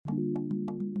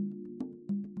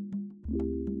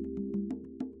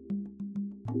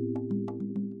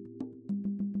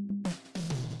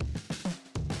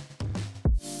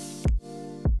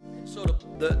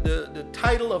the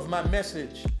title of my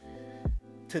message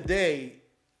today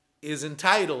is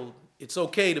entitled, It's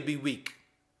Okay to Be Weak.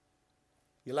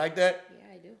 You like that?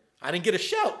 Yeah, I do. I didn't get a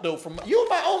shout, though, from you're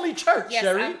my only church, Yes,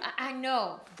 Sherry. I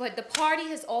know, but the party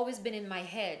has always been in my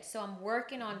head, so I'm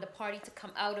working on the party to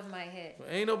come out of my head.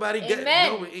 Ain't nobody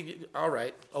Amen. getting... All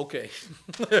right, okay.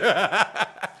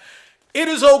 It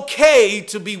is okay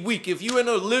to be weak. If you're in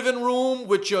a living room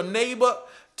with your neighbor,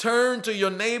 turn to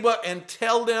your neighbor and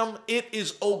tell them it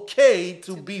is okay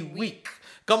to be weak.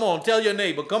 Come on, tell your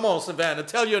neighbor. Come on, Savannah,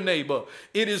 tell your neighbor.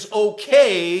 It is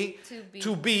okay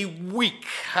to be weak.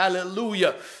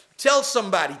 Hallelujah. Tell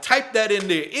somebody, type that in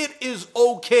there. It is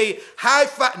okay. High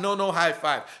five. No high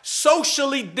five.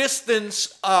 Socially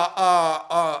distance.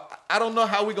 I don't know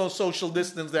how we're going to social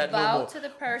distance that no more. Bow to the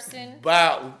person.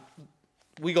 Bow.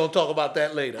 We're going to talk about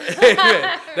that later.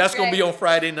 Amen. That's going to be on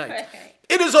Friday night. Right.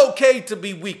 It is okay to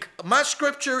be weak. My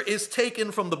scripture is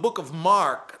taken from the book of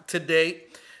Mark today,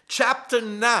 chapter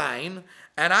 9,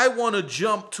 and I want to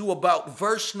jump to about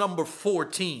verse number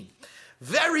 14.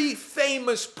 Very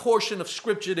famous portion of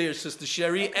scripture there, Sister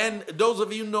Sherry. Okay. And those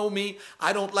of you know me,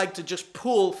 I don't like to just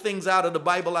pull things out of the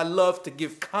Bible. I love to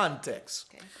give context.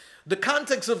 Okay. The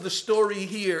context of the story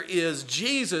here is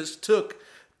Jesus took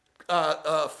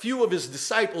a few of his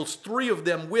disciples, 3 of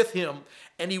them with him,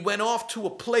 and he went off to a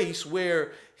place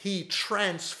where he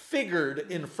transfigured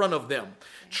in front of them.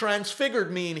 Okay.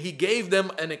 Transfigured mean he gave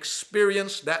them an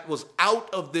experience that was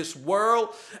out of this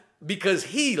world because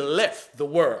he left the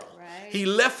world. Right. He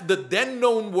left the then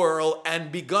known world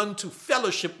and begun to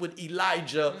fellowship with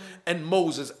Elijah and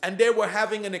Moses, and they were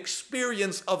having an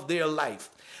experience of their life.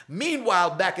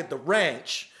 Meanwhile, back at the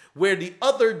ranch where the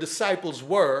other disciples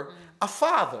were, a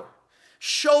father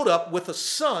showed up with a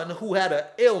son who had an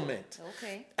ailment.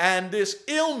 Okay. And this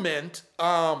ailment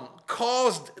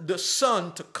caused the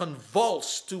son to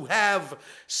convulse, to have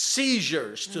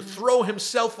seizures, to throw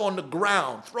himself on the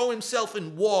ground, throw himself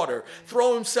in water,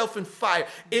 throw himself in fire.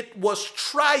 It was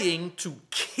trying to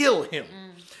kill him.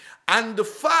 And the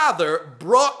father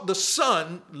brought the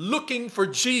son looking for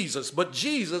Jesus, but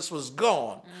Jesus was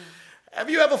gone.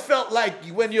 Have you ever felt like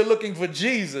when you're looking for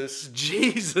Jesus,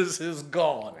 Jesus is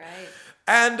gone? Right.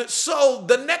 And so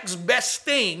the next best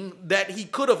thing that he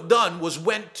could have done was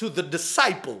went to the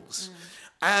disciples.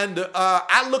 And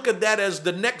I look at that as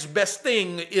the next best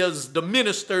thing is the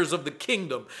ministers of the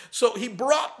kingdom. So he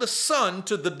brought the son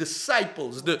to the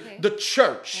disciples, the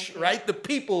church, right? The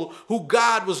people who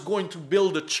God was going to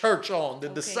build a church on, the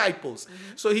disciples.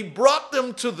 So he brought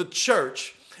them to the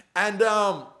church. And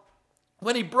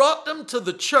when he brought them to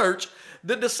the church,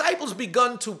 the disciples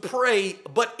begun to pray,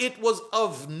 but it was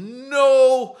of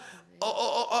no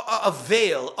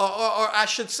avail. Or I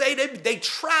should say they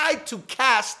tried to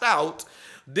cast out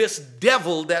this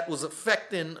devil that was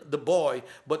affecting the boy,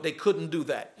 but they couldn't do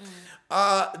that.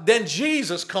 Then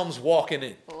Jesus comes walking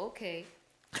in. Okay.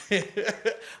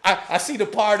 I see the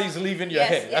parties leaving your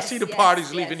head. Yes, I see the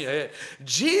parties leaving your head.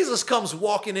 Jesus comes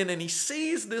walking in and he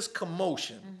sees this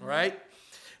commotion, right?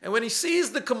 And when he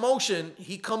sees the commotion,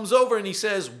 he comes over and he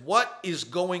says, "What is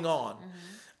going on?"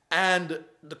 And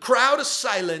the crowd is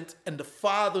silent and the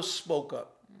father spoke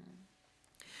up.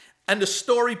 And the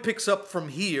story picks up from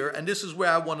here. And this is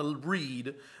where I want to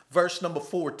read verse number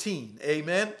 14.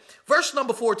 Amen. Verse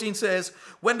number 14 says,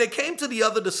 "When they came to the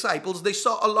other disciples, they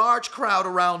saw a large crowd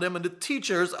around them and the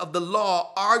teachers of the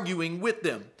law arguing with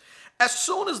them. As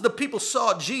soon as the people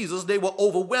saw Jesus, they were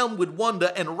overwhelmed with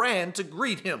wonder and ran to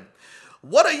greet him.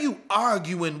 'What are you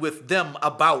arguing with them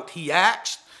about?' he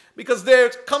asked, because there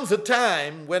comes a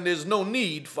time when there's no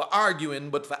need for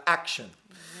arguing, but for action.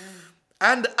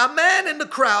 And a man in the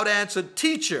crowd answered,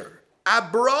 'Teacher, I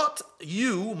brought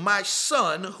you my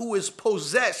son who is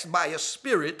possessed by a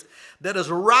spirit that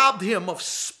has robbed him of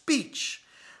speech.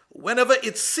 Whenever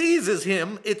it seizes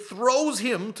him, it throws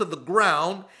him to the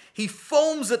ground. He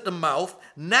foams at the mouth,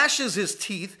 gnashes his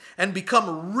teeth, and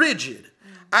becomes rigid.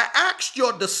 I asked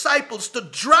your disciples to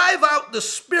drive out the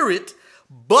spirit,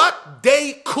 but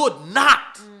they could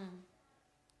not.'"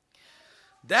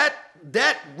 That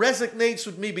resonates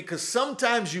with me because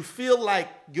sometimes you feel like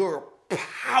you're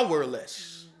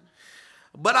powerless.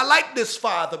 But I like this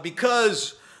father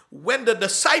because when the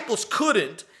disciples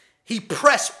couldn't, he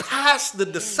pressed past the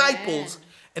disciples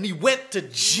and he went to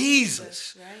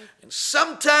Jesus. Right. And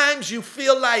sometimes you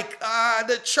feel like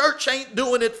the church ain't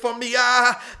doing it for me.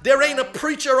 There ain't a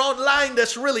preacher online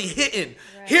that's really hitting.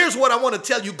 Right. Here's what I want to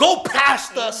tell you. Go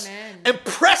past us and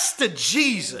press to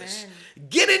Jesus.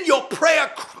 Get in your prayer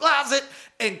closet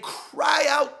and cry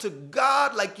out to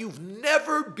God like you've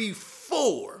never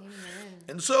before.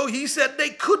 And so he said they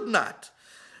could not.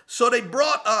 So they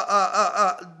brought,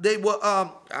 they were,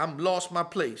 I'm lost my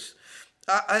place.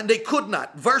 And they could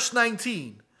not. Verse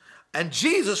 19. And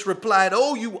Jesus replied,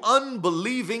 "Oh, you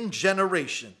unbelieving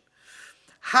generation,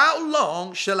 how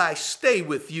long shall I stay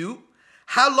with you?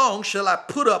 How long shall I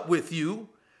put up with you?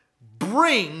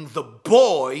 Bring the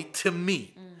boy to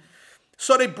me."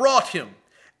 So they brought him.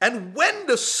 And when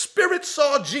the spirit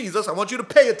saw Jesus, I want you to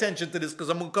pay attention to this because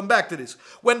I'm going to come back to this.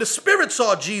 When the spirit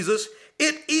saw Jesus,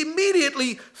 it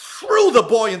immediately threw the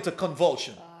boy into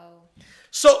convulsion.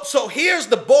 So here's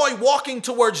the boy walking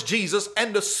towards Jesus,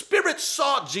 and the spirit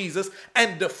saw Jesus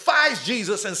and defies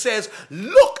Jesus and says,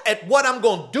 "Look at what I'm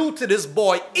going to do to this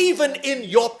boy, even in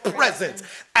your presence,"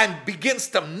 and begins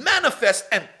to manifest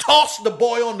and toss the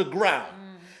boy on the ground.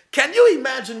 Can you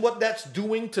imagine what that's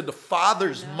doing to the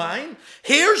father's mind?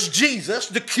 Here's Jesus,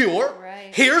 the cure.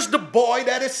 Right. Here's the boy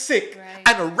that is sick. Right.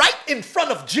 And right in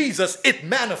front of Jesus, it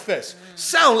manifests.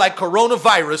 Sound like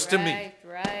coronavirus to me.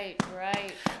 Right.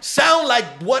 Sound like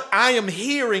what I am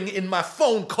hearing in my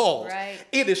phone calls. Right.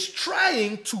 It is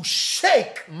trying to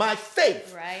shake my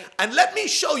faith. Right. And let me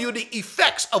show you the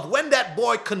effects of when that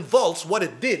boy convulsed, what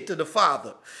it did to the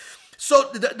father.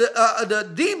 So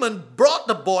the demon brought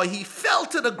the boy. He fell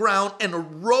to the ground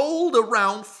and rolled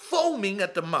around, foaming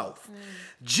at the mouth.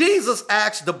 Jesus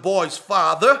asked the boy's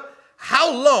father,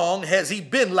 "How long has he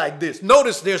been like this?"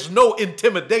 Notice there's no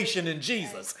intimidation in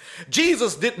Jesus.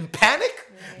 Jesus didn't panic.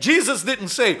 Jesus didn't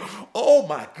say, "Oh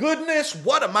my goodness,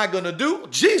 what am I going to do?"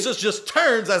 Jesus just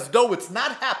turns as though it's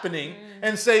not happening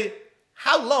and say,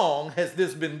 "How long has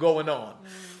this been going on?"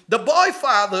 The boy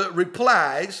father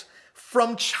replies,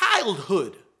 "From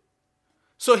childhood."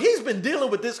 So he's been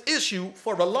dealing with this issue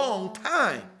for a long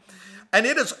time. And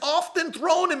it has often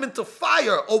thrown him into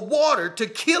fire or water to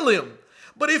kill him.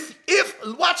 But if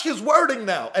watch his wording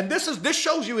now, and this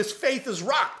shows you his faith is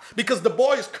rocked, because the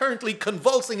boy is currently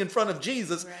convulsing in front of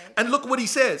Jesus. Right. And look what he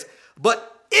says.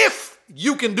 "But if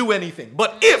you can do anything,"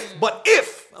 but if,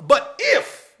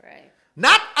 Right.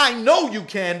 not "I know you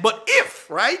can," but if,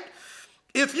 right?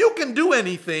 "If you can do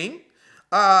anything,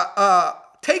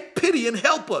 take pity and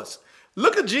help us."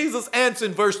 Look at Jesus' answer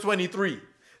in verse 23.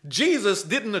 Jesus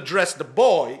didn't address the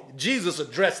boy. Jesus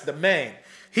addressed the man.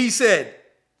 He said,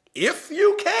 "If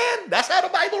you can." That's how the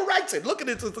Bible writes it. Look at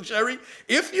it, Sister Sherry.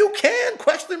 "If you can,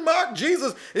 question mark."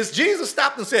 Jesus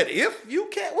stopped and said, "If you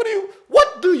can."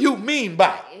 What do you mean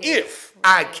by if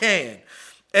I can?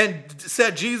 And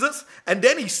said Jesus, and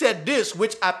then he said this,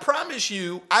 which I promise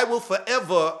you, I will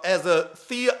forever, as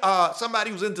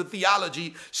somebody who's into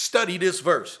theology, study this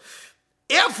verse.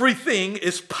 Everything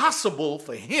is possible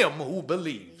for him who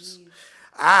believes.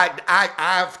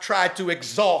 I've tried to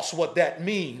exhaust what that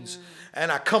means,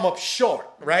 and I come up short,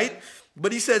 right?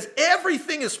 But he says,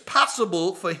 everything is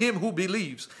possible for him who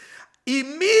believes.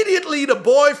 Immediately, the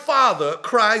boy father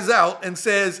cries out and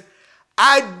says,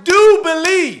 "I do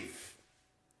believe,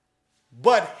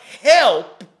 but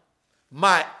help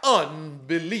my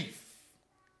unbelief."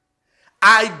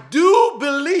 I do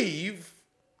believe,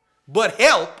 but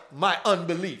help my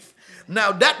unbelief.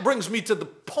 Now that brings me to the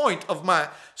point of my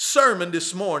sermon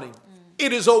this morning.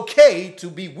 It is okay to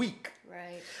be weak.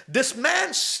 Right. This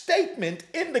man's statement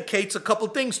indicates a couple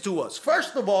things to us.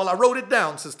 First of all, I wrote it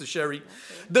down, Sister Sherry.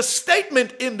 Okay. The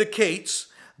statement indicates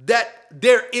that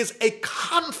there is a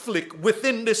conflict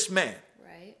within this man.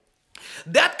 Right.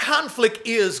 That conflict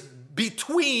is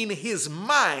between his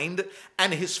mind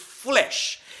and his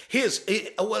flesh.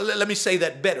 Let me say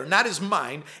that better. Not his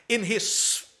mind, in his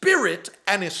spirit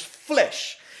and his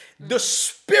flesh. The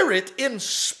spirit,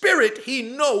 he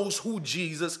knows who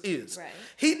Jesus is. Right.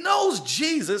 He knows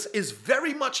Jesus is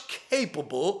very much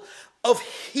capable of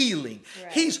healing.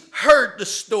 Right. He's heard the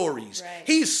stories. Right.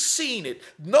 He's seen it.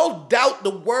 No doubt the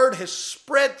word has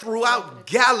spread throughout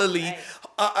Galilee.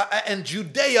 Right. And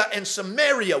Judea and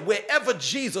Samaria. Wherever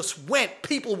Jesus went,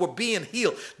 people were being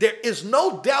healed. There is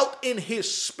no doubt in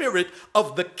his spirit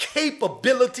of the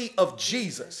capability of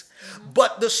Jesus.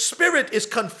 But the spirit is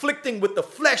conflicting with the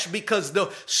flesh, because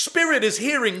the spirit is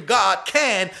hearing God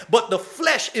can, but the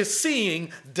flesh is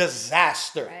seeing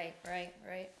disaster. Right.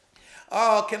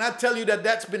 Oh, can I tell you that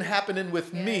that's been happening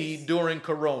with me during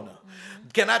Corona?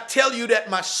 Can I tell you that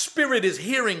my spirit is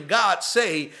hearing God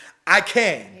say, "I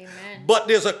can." Amen. But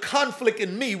there's a conflict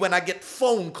in me when I get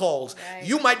phone calls. Right.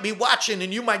 You might be watching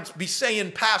and you might be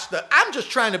saying, Pastor, I'm just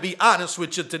trying to be honest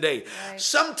with you today. Right.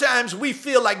 Sometimes we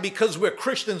feel like because we're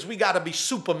Christians, we got to be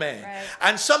Superman. Right.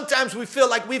 And sometimes we feel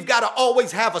like we've got to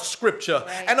always have a scripture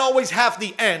Right. and always have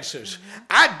the answers.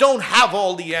 I don't have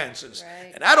all the answers.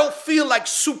 Right. And I don't feel like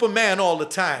Superman all the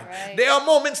time. Right. There are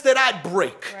moments that I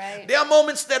break. Right. There are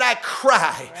moments that I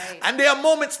cry. Right. And there are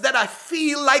moments that I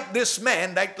feel like this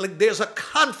man, like there's a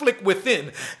conflict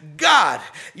within. God,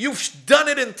 you've done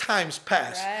it in times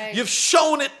past. Right. You've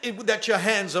shown it that your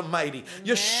hands are mighty.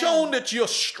 You've shown that you're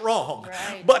strong.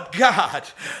 Right. But God,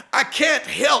 I can't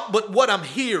help but what I'm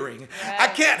hearing. I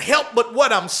Right. can't help but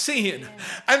what I'm seeing.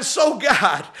 And so,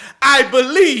 God, I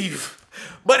believe.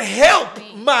 But help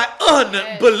my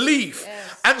unbelief.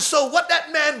 Yes. And so what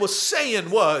that man was saying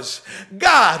was,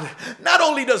 God, not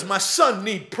only does my son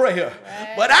need prayer,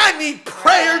 Right. but I need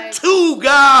prayer Right. too,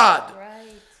 God.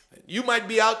 Right. You might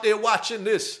be out there watching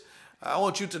this. I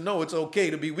want you to know it's okay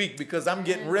to be weak because I'm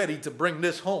getting ready to bring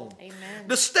this home. Amen.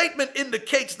 The statement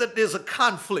indicates that there's a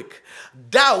conflict,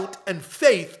 doubt and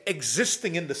faith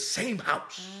existing in the same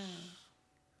house.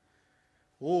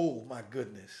 Oh my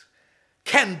goodness.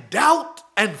 Can doubt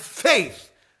and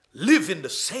faith live in the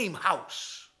same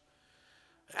house?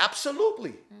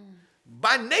 Absolutely.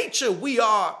 By nature, we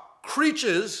are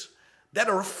creatures that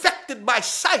are affected by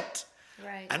sight.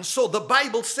 Right. And so the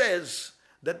Bible says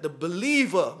that the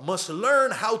believer must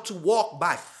learn how to walk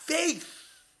by faith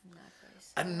Not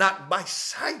grace. and not by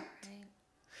sight. Right.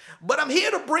 But I'm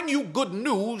here to bring you good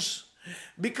news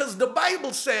because the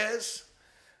Bible says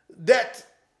that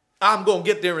I'm going to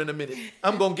get there in a minute.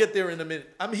 I'm going to get there in a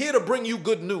minute. I'm here to bring you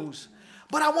good news.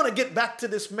 But I want to get back to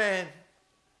this man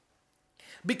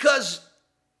because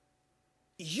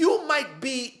you might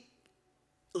be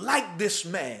like this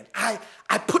man. I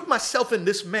put myself in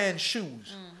this man's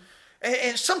shoes.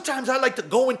 And sometimes I like to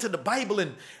go into the Bible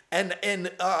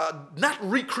and not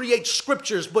recreate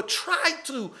scriptures, but try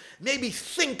to maybe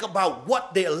think about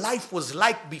what their life was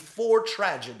like before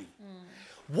tragedy.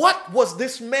 What was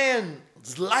this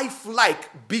man's life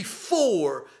like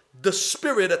before the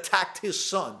spirit attacked his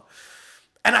son?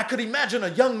 And I could imagine a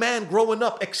young man growing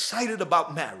up excited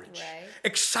about marriage. Right.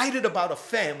 Excited about a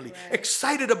family, Right.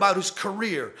 excited about his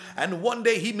career. And one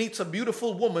day he meets a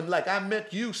beautiful woman like I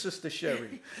met you, Sister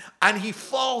Sherry. And he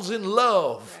falls in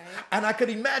love. Right. And I could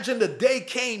imagine the day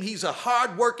came, he's a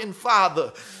hardworking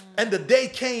father. And the day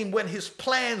came when his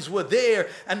plans were there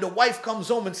and the wife comes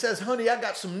home and says, honey, I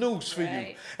got some news for you.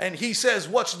 Right. And he says,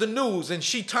 what's the news? And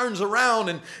she turns around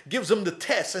and gives him the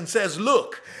test and says,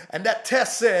 look. And that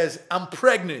test says, I'm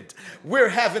pregnant. We're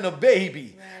having a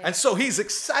baby. Right. And so he's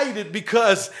excited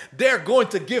because they're going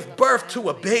to give birth to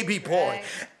a baby boy. Right.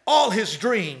 All his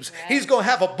dreams. Right. He's going to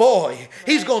have a boy.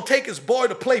 He's Right. going to take his boy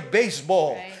to play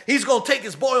baseball. Right. He's going to take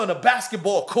his boy on a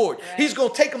basketball court. Right. He's going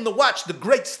to take him to watch the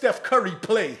great Steph Curry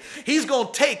play. He's going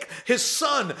to take his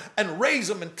son and raise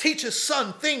him and teach his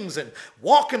son things and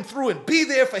walk him through and be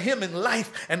there for him in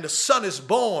life. And the son is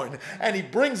born and he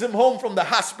brings him home from the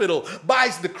hospital,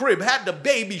 buys the crib, had the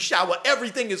baby shower.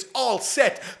 Everything is all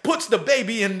set, puts the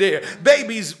baby in there.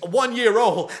 Baby's 1 year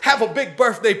old, have a big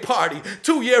birthday party.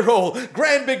 2-year-old,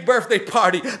 grand big birthday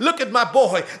party. Look at my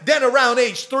boy. Then around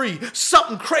age 3,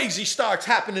 something crazy starts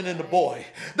happening in the boy.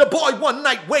 The boy one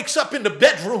night wakes up in the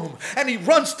bedroom and he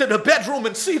runs to the bedroom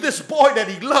and see this boy that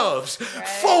he loves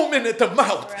foaming at the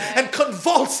mouth and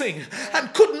convulsing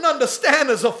and couldn't understand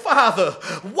as a father,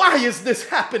 why is this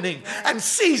happening? And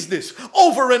sees this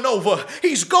over and over.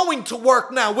 He's going to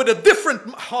work now with a different,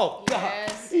 oh God,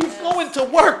 Yes, he's yes. going to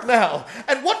work now.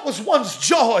 And what was once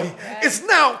joy is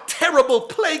now terrible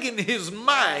plaguing his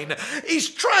mind. He's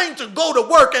trying to go to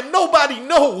work and nobody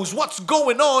knows what's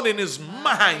going on in his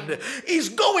mind. He's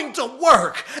going to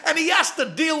work and he has to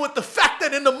deal with the fact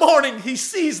that in the morning he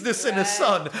sees this in his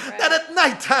son, that at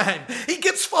nighttime he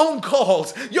gets phone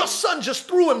calls. Your son just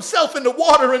threw himself in the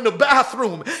water in the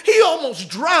bathroom. He almost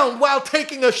drowned while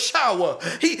taking a shower.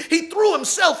 He threw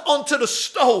himself onto the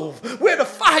stove where the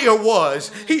fire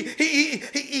was. He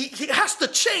has to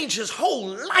change. His whole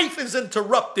life is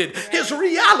interrupted. His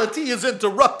reality is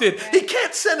interrupted. He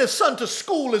can't send his son to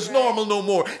school as normal no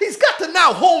more. He's got to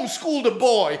now homeschool the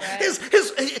boy.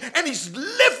 And he's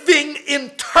living in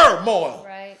turmoil.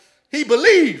 Right. He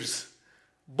believes,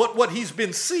 but what he's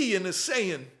been seeing is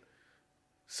saying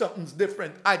something's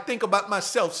different. I think about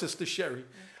myself, Sister Sherry.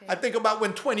 I think about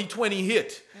when 2020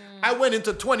 hit. I went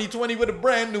into 2020 with a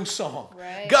brand new song.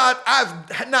 Right. God,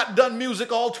 I've not done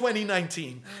music all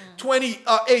 2019.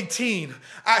 2018,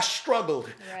 I struggled.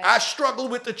 Right. I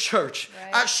struggled with the church.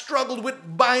 Right. I struggled with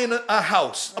buying a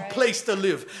house, Right. a place to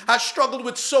live. I struggled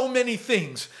with so many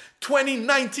things.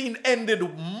 2019 ended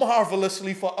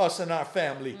marvelously for us and our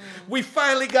family. We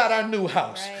finally got our new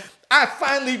house. Right. I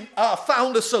finally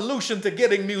found a solution to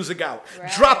getting music out. Right.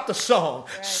 Dropped the song.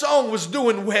 Right. Song was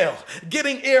doing well.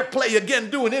 Getting airplay again,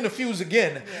 doing interviews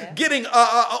again. Yeah. Getting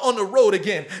on the road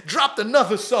again. Dropped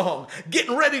another song.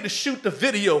 Getting ready to shoot the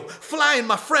video. Flying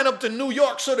my friend up to New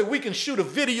York so that we can shoot a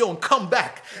video and come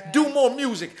back. Right. Do more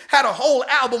music. Had a whole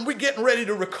album we're getting ready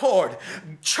to record.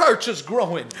 Church is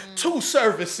growing. 2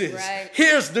 services. Right.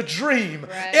 Here's the dream.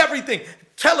 Right. Everything.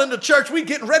 Telling the church we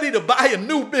getting ready to buy a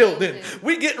new building.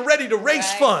 We getting ready to raise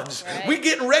Right, funds. right. We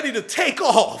getting ready to take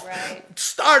off. Right.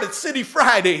 Started City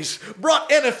Fridays. Brought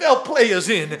NFL players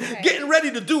in. Right. Getting ready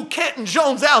to do Canton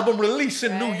Jones album release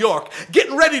in New Right. York.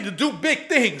 Getting ready to do big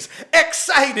things.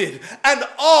 Excited. And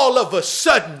all of a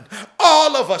sudden,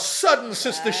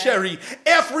 Sister Right. Sherry,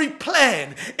 every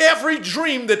plan, every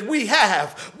dream that we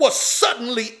have was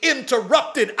suddenly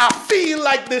interrupted. I feel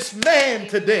like this man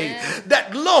today,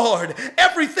 that Lord,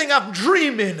 everything I'm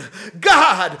dreaming,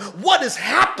 God, what is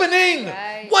happening?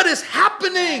 Right. What is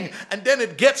happening? Right. And then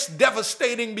it gets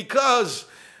devastating because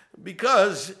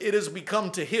it has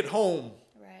become to hit home.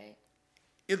 Right.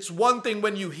 It's one thing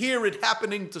when you hear it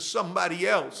happening to somebody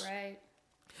else. Right.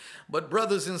 But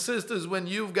brothers and sisters, when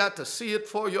you've got to see it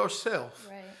for yourself,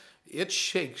 Right. it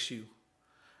shakes you.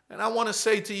 And I want to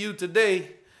say to you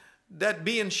today that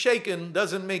being shaken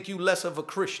doesn't make you less of a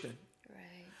Christian.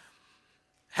 Right.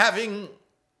 Having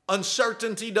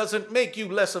uncertainty doesn't make you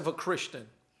less of a Christian.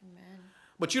 Amen.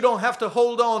 But you don't have to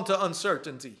hold on to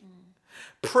uncertainty.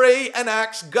 Pray and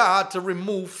ask God to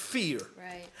remove fear.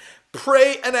 Right.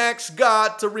 Pray and ask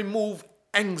God to remove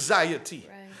anxiety.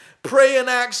 Right. Pray and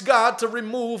ask God to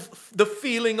remove the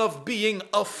feeling of being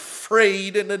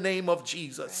afraid in the name of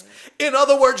Jesus. Right. In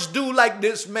other words, do like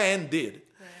this man did.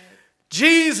 Right.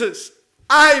 Jesus,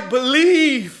 I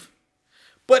believe,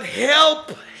 but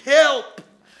help.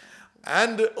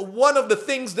 And one of the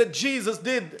things that Jesus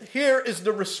did, here is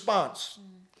the response.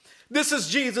 This is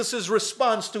Jesus'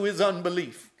 response to his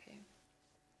unbelief. Okay.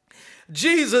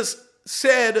 Jesus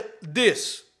said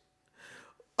this.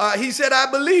 He said, I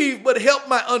believe, but help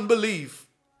my unbelief.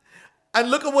 And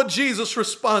look at what Jesus'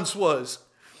 response was.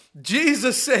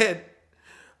 Jesus said,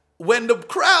 when the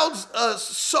crowds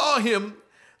saw him,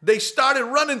 they started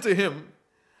running to him.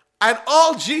 And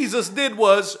all Jesus did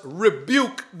was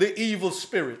rebuke the evil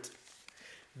spirit.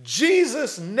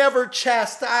 Jesus never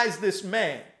chastised this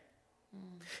man.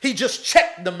 He just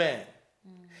checked the man.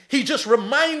 He just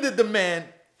reminded the man,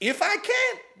 if I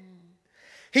can.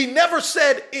 He never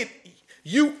said,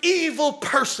 you evil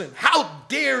person, how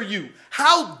dare you?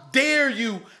 How dare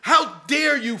you? How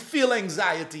dare you feel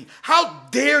anxiety? How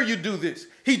dare you do this?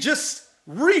 He just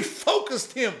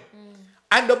refocused him.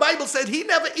 And the Bible said he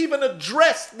never even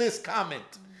addressed this comment.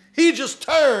 He just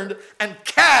turned and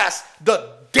cast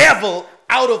the devil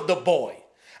out of the boy.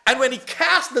 And when he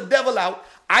cast the devil out,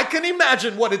 I can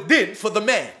imagine what it did for the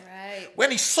man. Right.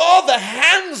 When he saw the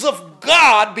hands of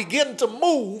God begin to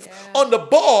move on the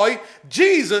boy,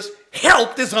 Jesus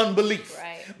helped his unbelief.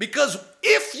 Right. Because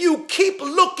if you keep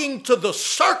looking to the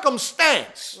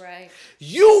circumstance, Right.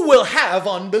 you will have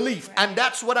unbelief. Right. And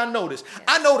that's what I noticed.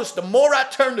 I noticed the more I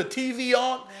turn the TV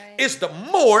on, Right. is the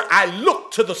more I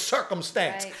look to the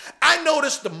circumstance. Right. I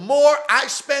noticed the more I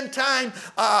spend time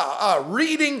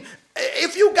reading.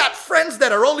 If you got friends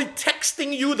that are only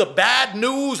texting you the bad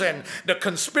news and the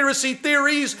conspiracy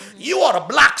theories, you ought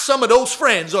to block some of those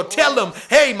friends or tell them,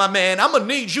 hey, my man, I'm going to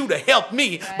need you to help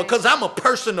me because I'm a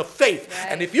person of faith. Right.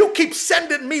 And if you keep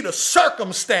sending me the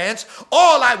circumstance,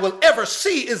 all I will ever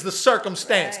see is the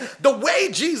circumstance. Right. The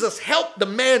way Jesus helped the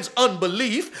man's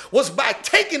unbelief was by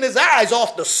taking his eyes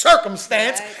off the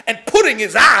circumstance and putting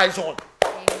his eyes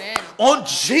Amen. on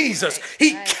Jesus.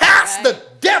 He Right. cast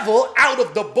the devil out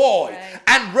of the boy. Right.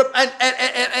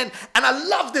 And I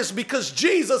love this because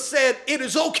Jesus said it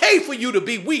is okay for you to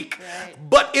be weak, Right.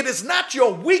 but it is not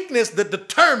your weakness that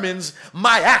determines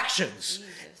my actions. Jesus.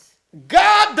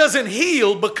 God doesn't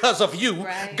heal because of you.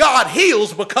 Right. God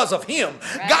heals because of him.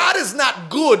 Right. God is not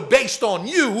good based on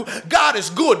you. God is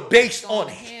good based on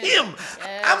him.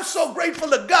 Yes. I'm so grateful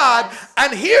to God.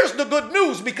 And here's the good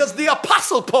news, because the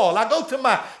Apostle Paul, I go to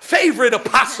my favorite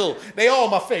apostle. They all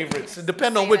my favorites. It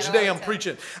depends on which day I'm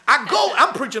preaching.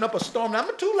 I'm preaching up a storm. Now,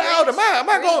 I'm too loud. Am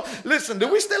I going? Listen,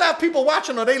 do we still have people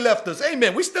watching, or they left us?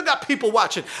 Amen. We still got people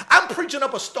watching. I'm preaching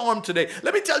up a storm today.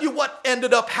 Let me tell you what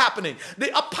ended up happening.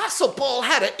 The Apostle Paul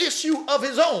had an issue of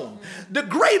his own. The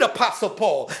great Apostle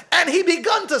Paul. And he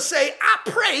begun to say, I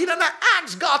prayed and I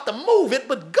asked God to move it,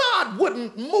 but God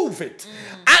wouldn't move it.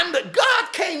 And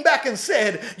God came back and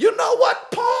said, you know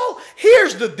what, Paul?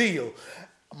 Here's the deal.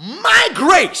 My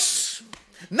grace,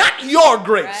 not your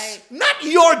grace, not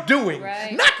your doing,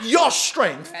 not your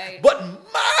strength, but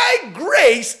my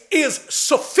grace is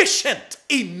sufficient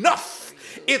enough.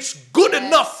 It's good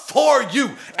enough for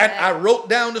you. And I wrote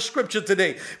down the scripture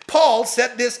today. Paul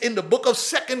said this in the book of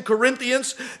 2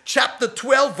 Corinthians chapter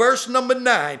 12, verse number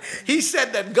 9. He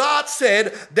said that God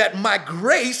said that my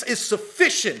grace is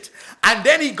sufficient. And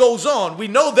then he goes on. We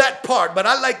know that part, but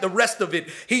I like the rest of it.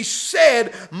 He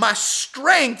said, my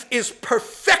strength is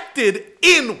perfected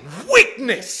in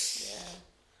weakness.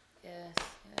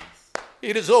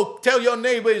 It is tell your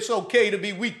neighbor it's okay to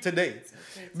be weak today.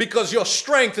 Because your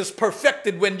strength is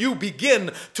perfected when you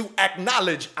begin to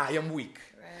acknowledge I am weak.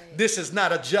 This is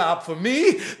not a job for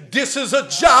me. This is a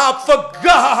job for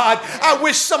God. I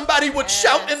wish somebody would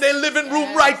shout in their living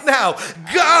room right now.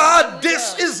 God,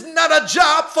 this is not a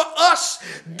job for us.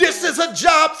 This is a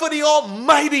job for the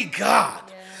Almighty God.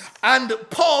 And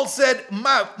Paul said,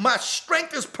 my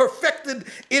strength is perfected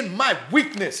in my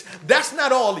weakness. That's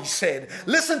not all he said.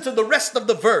 Listen to the rest of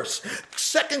the verse.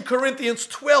 2 Corinthians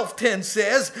 12:10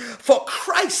 says, for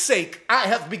Christ's sake, I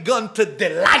have begun to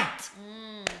delight.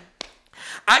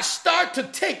 I start to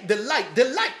take delight.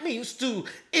 Delight means to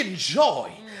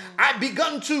enjoy. I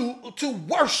begun to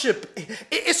worship.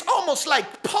 It's almost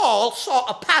like Paul saw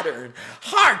a pattern.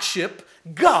 Hardship,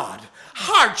 God.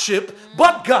 Hardship,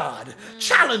 but God.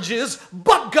 Challenges,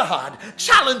 but God.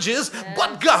 Challenges,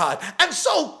 but God. And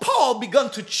so Paul began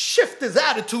to shift his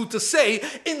attitude to say,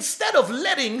 instead of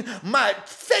letting my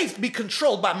faith be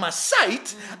controlled by my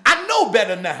sight, I know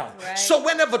better now. So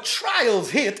whenever trials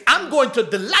hit, I'm going to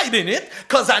delight in it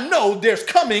because I know there's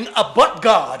coming a but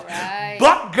God.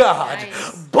 But God.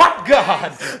 But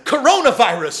God.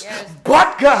 Coronavirus.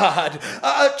 But God.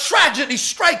 Tragedy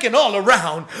striking all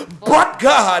around. But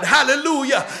God. Hallelujah.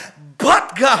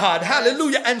 But God,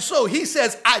 hallelujah. And so he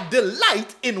says, I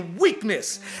delight in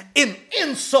weakness, in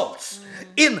insults,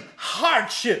 in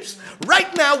hardships.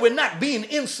 Right now, we're not being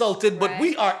insulted, but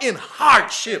we are in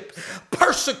hardship,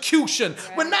 persecution.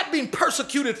 We're not being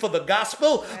persecuted for the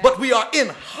gospel, but we are in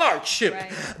hardship,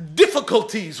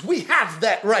 difficulties. We have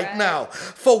that right now.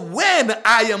 For when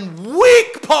I am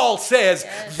weak, Paul says,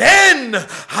 then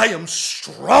I am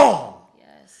strong.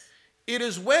 It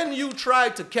is when you try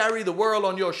to carry the world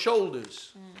on your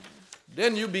shoulders,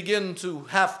 then you begin to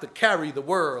have to carry the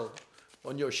world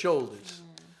on your shoulders.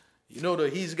 You know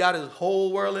that he's got his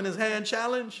whole world in his hand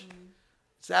challenge?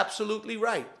 It's absolutely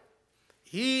right.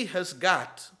 He has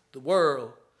got the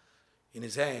world in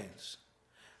his hands.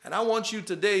 And I want you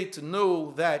today to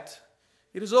know that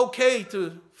it is okay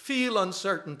to feel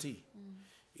uncertainty.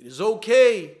 It is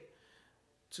okay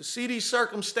to see these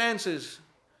circumstances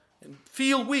and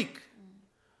feel weak.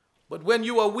 But when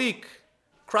you are weak,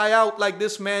 cry out like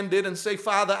this man did and say,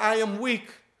 Father, I am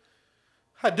weak.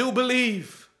 I do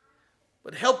believe,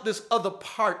 but help this other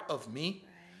part of me.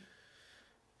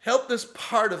 Help this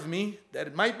part of me that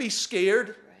it might be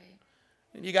scared.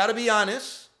 And you got to be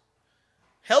honest.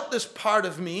 Help this part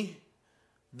of me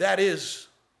that is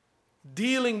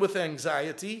dealing with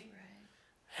anxiety.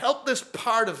 Help this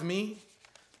part of me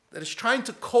that is trying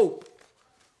to cope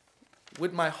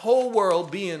with my whole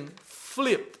world being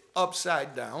flipped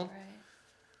upside down.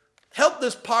 Help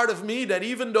this part of me that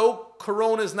even though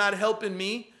Corona is not helping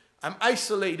me, I'm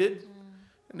isolated.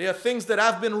 And there are things that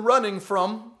I've been running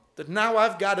from that now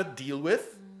I've got to deal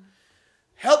with.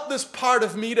 Help this part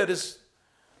of me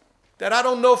that I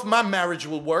don't know if my marriage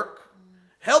will work.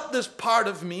 Help this part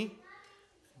of me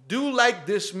do like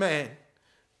this man.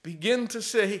 Begin to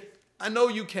say, I know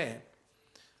you can.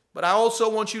 But I also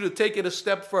want you to take it a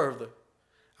step further.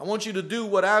 I want you to do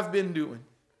what I've been doing.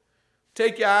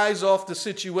 Take your eyes off the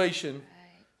situation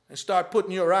and start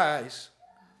putting your eyes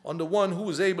on the one who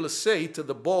was able to say to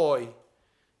the boy,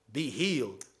 be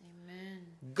healed. Amen.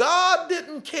 God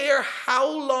didn't care how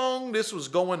long this was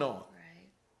going on.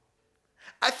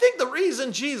 I think the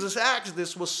reason Jesus asked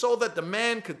this was so that the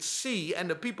man could see and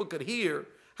the people could hear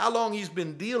how long he's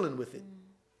been dealing with it.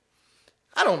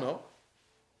 I don't know.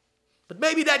 But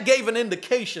maybe that gave an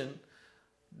indication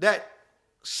that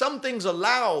some things are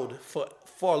loud for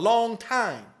a long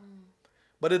time.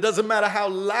 But it doesn't matter how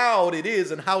loud it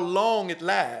is and how long it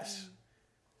lasts.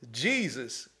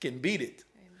 Jesus can beat it.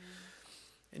 Amen.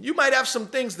 And you might have some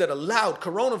things that are loud.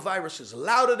 Coronavirus is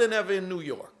louder than ever in New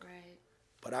York. Right.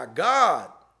 But our God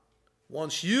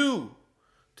wants you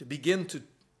to begin to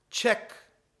check.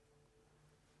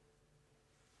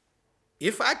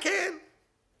 If I can,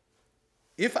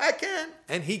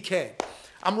 and he can.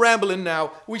 I'm rambling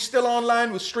now. We still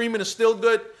online. We're streaming. It's still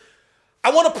good.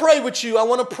 I want to pray with you. I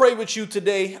want to pray with you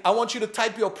today. I want you to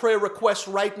type your prayer request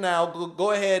right now.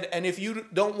 Go ahead. And if you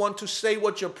don't want to say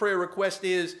what your prayer request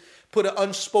is, put an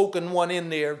unspoken one in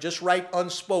there. Just write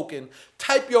unspoken.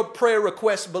 Type your prayer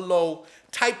requests below.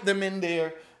 Type them in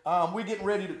there. We're getting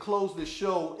ready to close this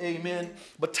show. Amen.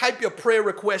 But type your prayer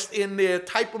request in there.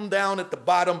 Type them down at the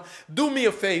bottom. Do me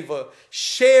a favor.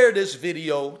 Share this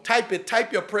video. Type it.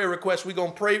 Type your prayer request. We're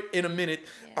going to pray in a minute.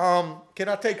 Yeah. Can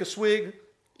I take a swig?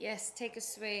 Yes, take a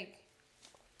swig.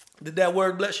 Did that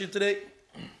word bless you today?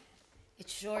 It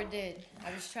sure did.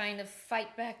 I was trying to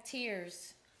fight back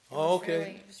tears.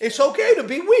 Okay. It's okay to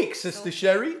be weak, Sister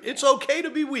Sherry. It's okay to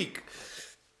be weak.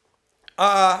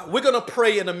 We're going to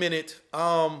pray in a minute.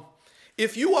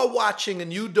 If you are watching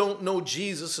and you don't know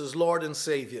Jesus as Lord and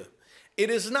Savior,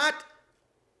 it is not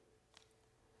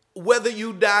whether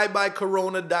you die by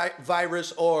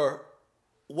coronavirus or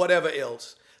whatever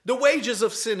else. The wages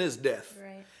of sin is death.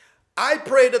 Right. I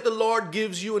pray that the Lord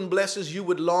gives you and blesses you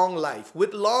with long life.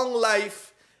 With long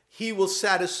life, he will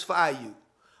satisfy you.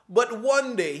 But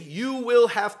one day, you will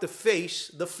have to face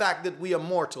the fact that we are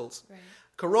mortals. Right.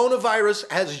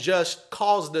 Coronavirus has just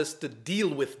caused us to deal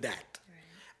with that.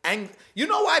 Right. And you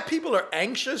know why people are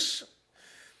anxious?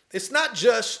 It's not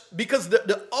just because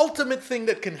the ultimate thing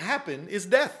that can happen is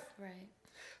death. Right.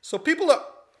 So people are,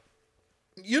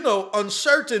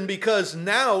 uncertain because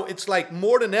now it's like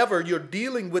more than ever you're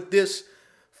dealing with this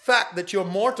fact that you're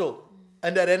mortal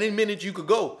and that any minute you could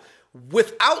go.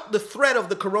 Without the threat of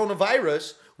the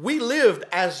coronavirus, we lived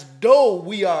as though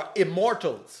we are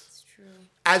immortals. It's true.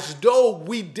 As though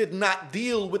we did not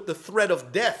deal with the threat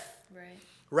of death.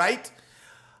 Right?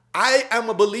 I am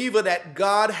a believer that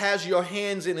God has your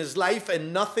hands in his life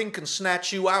and nothing can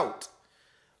snatch you out.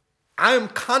 I am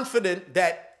confident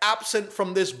that absent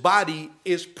from this body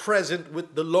is present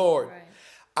with the Lord. Right.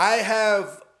 I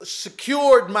have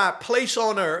secured my place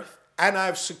on earth and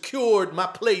I've secured my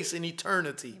place in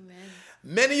eternity. Amen.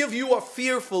 Many of you are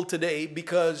fearful today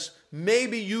because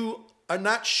maybe you are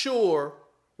not sure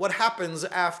what happens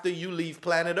after you leave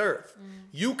planet Earth.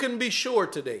 You can be sure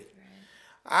today.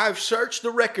 Right. I've searched the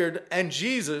record and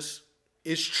Jesus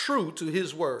is true to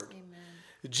his word.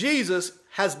 Amen. Jesus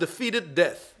has defeated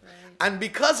death. And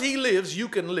because he lives, you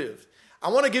can live. I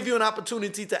want to give you an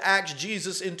opportunity to ask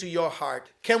Jesus into your heart.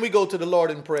 Can we go to the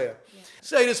Lord in prayer? Yes.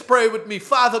 Say this prayer with me.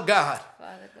 Father God,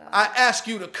 I ask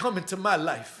you to come into my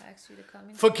life.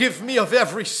 Forgive me of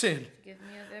every sin.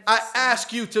 I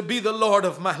ask you to be the Lord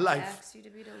of my life.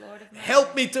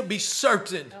 Help me to be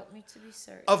certain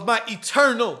of my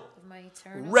eternal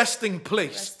resting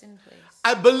place.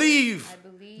 I believe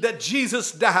that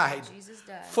Jesus died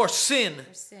for sin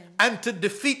and to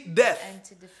defeat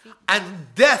death. And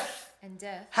death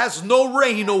has no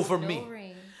reign over me.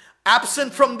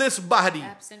 Absent from this body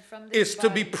is to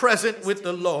be present with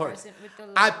the Lord.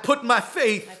 I put my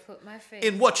faith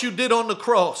in what you did on the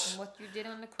cross.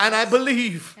 And I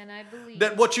believe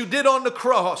that what you did on the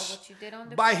cross,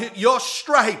 by your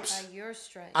stripes,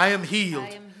 I am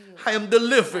healed. I am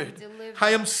delivered.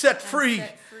 I am set free.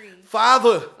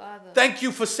 Father, thank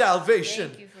you for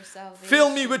salvation. Fill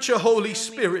me with your Holy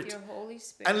Spirit.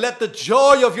 And let the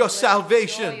joy of your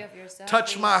salvation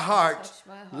touch my heart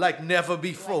like never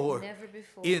before.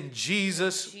 In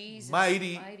Jesus'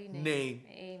 mighty name.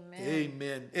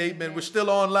 Amen. Amen. We're still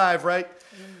on live, right?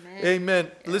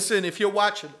 Amen. Listen, if you're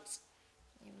watching,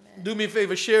 do me a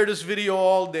favor, share this video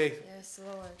all day. Yes,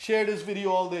 Lord. Share this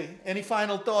video all day. Any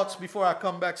final thoughts before I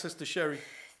come back, Sister Sherry?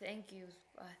 Thank you.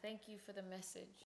 Thank you for the message.